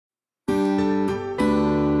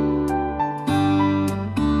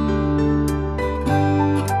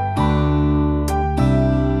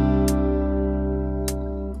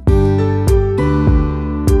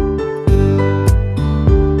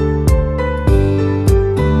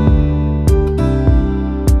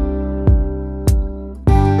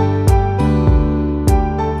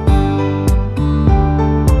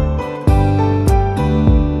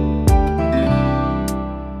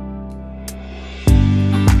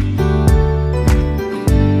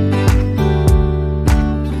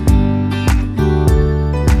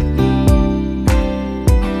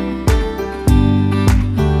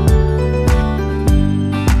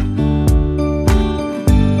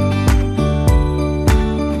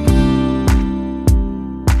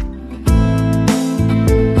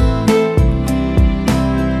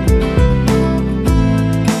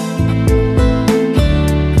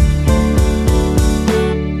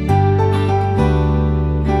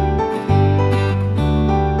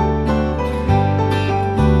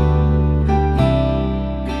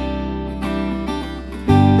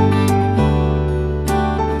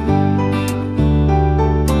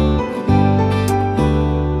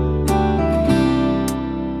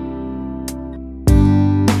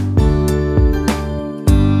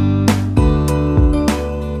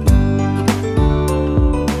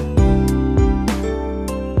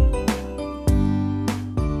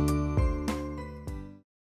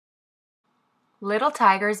Little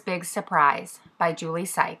Tiger's Big Surprise by Julie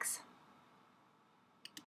Sykes.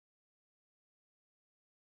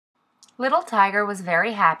 Little Tiger was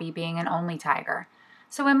very happy being an only tiger.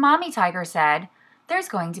 So when Mommy Tiger said, "There's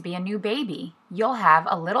going to be a new baby. You'll have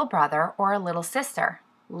a little brother or a little sister,"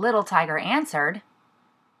 Little Tiger answered,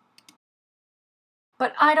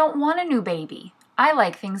 "But I don't want a new baby. I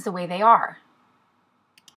like things the way they are."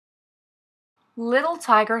 Little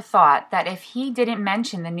Tiger thought that if he didn't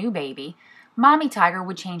mention the new baby, Mommy Tiger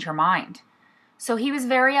would change her mind. So he was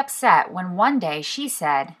very upset when one day she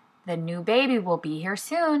said, "The new baby will be here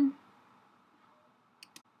soon."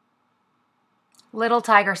 Little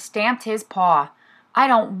Tiger stamped his paw. "I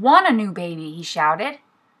don't want a new baby," he shouted.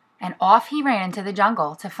 And off he ran into the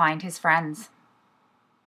jungle to find his friends.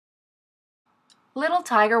 Little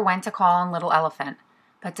Tiger went to call on Little Elephant,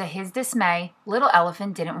 but to his dismay, Little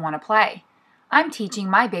Elephant didn't want to play. "I'm teaching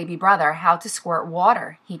my baby brother how to squirt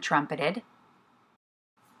water," he trumpeted.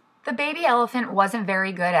 The baby elephant wasn't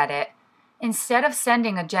very good at it. Instead of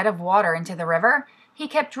sending a jet of water into the river, he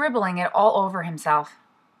kept dribbling it all over himself.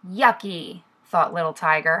 "Yucky," thought Little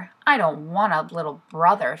Tiger. "I don't want a little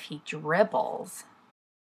brother if he dribbles."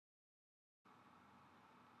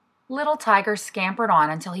 Little Tiger scampered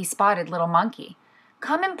on until he spotted Little Monkey.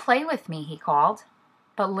 "Come and play with me," he called.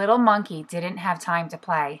 But Little Monkey didn't have time to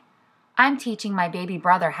play. "I'm teaching my baby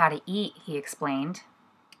brother how to eat," he explained.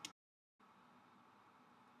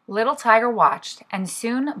 Little Tiger watched, and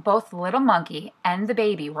soon both Little Monkey and the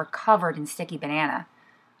baby were covered in sticky banana.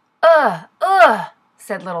 "Ugh, ugh,"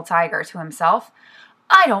 said Little Tiger to himself.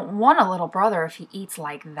 "I don't want a little brother if he eats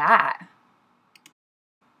like that."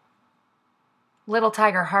 Little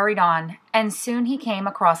Tiger hurried on, and soon he came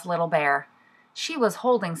across Little Bear. She was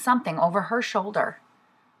holding something over her shoulder.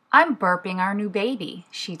 "I'm burping our new baby,"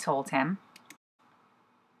 she told him.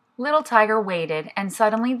 Little Tiger waited, and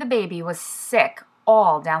suddenly the baby was sick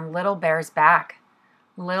all down Little Bear's back.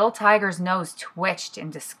 Little Tiger's nose twitched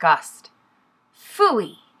in disgust.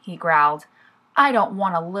 "Phooey," he growled. "I don't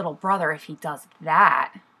want a little brother if he does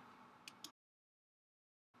that."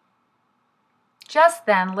 Just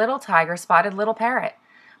then Little Tiger spotted Little Parrot,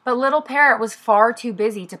 but Little Parrot was far too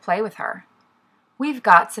busy to play with her. "We've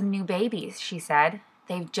got some new babies," she said.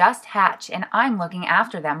 "They've just hatched, and I'm looking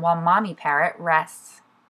after them while Mommy Parrot rests."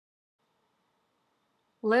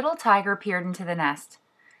 Little Tiger peered into the nest.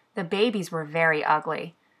 The babies were very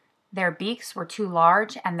ugly. Their beaks were too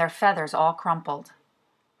large and their feathers all crumpled.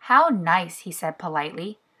 "How nice," he said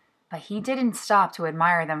politely, but he didn't stop to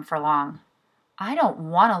admire them for long. "I don't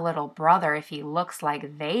want a little brother if he looks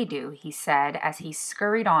like they do," he said as he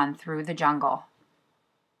scurried on through the jungle.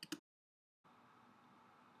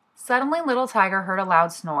 Suddenly Little Tiger heard a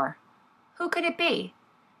loud snore. Who could it be?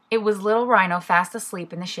 It was Little Rhino fast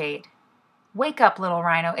asleep in the shade. "Wake up, Little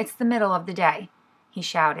Rhino, it's the middle of the day," he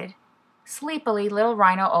shouted. Sleepily, Little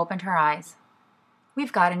Rhino opened her eyes.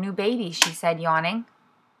 "We've got a new baby," she said, yawning.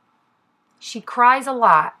 "She cries a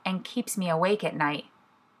lot and keeps me awake at night."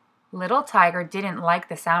 Little Tiger didn't like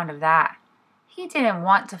the sound of that. He didn't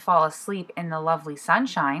want to fall asleep in the lovely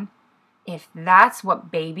sunshine. "If that's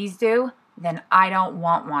what babies do, then I don't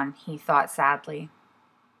want one," he thought sadly.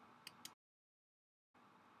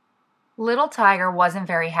 Little Tiger wasn't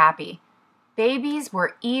very happy. Babies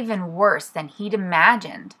were even worse than he'd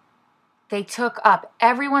imagined. They took up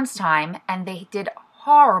everyone's time and they did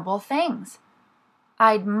horrible things.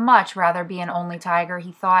 "I'd much rather be an only tiger,"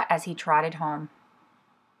 he thought as he trotted home.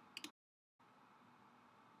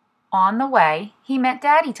 On the way, he met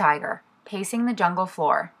Daddy Tiger, pacing the jungle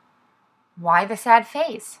floor. "Why the sad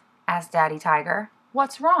face?" asked Daddy Tiger.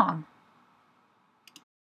 "What's wrong?"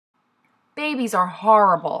 "Babies are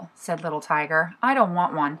horrible," said Little Tiger. "I don't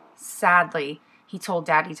want one." Sadly, he told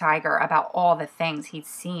Daddy Tiger about all the things he'd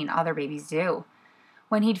seen other babies do.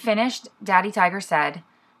 When he'd finished, Daddy Tiger said,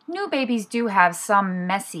 "New babies do have some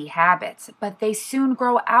messy habits, but they soon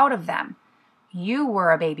grow out of them. You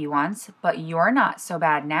were a baby once, but you're not so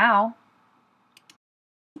bad now."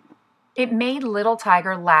 It made Little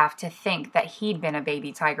Tiger laugh to think that he'd been a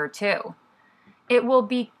baby tiger too. "It will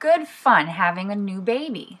be good fun having a new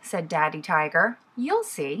baby," said Daddy Tiger. "You'll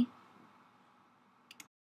see."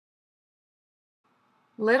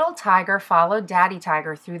 Little Tiger followed Daddy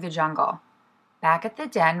Tiger through the jungle. Back at the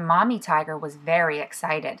den, Mommy Tiger was very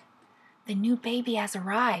excited. "The new baby has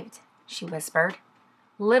arrived," she whispered.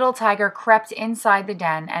 Little Tiger crept inside the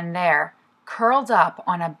den, and there, curled up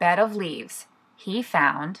on a bed of leaves, he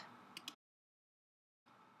found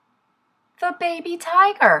the baby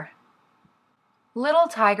tiger. Little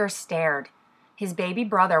Tiger stared. His baby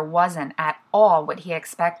brother wasn't at all what he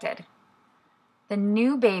expected. The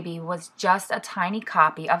new baby was just a tiny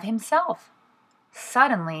copy of himself.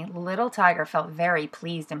 Suddenly, little Tiger felt very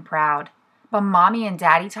pleased and proud. But Mommy and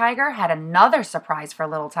Daddy Tiger had another surprise for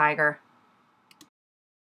little Tiger.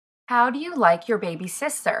 "How do you like your baby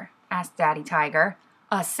sister?" asked Daddy Tiger.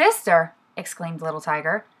 "A sister?" exclaimed little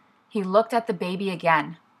Tiger. He looked at the baby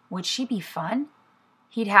again. Would she be fun?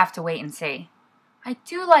 He'd have to wait and see. "I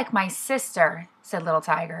do like my sister," said little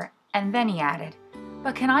Tiger, and then he added,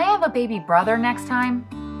 "But can I have a baby brother next time?"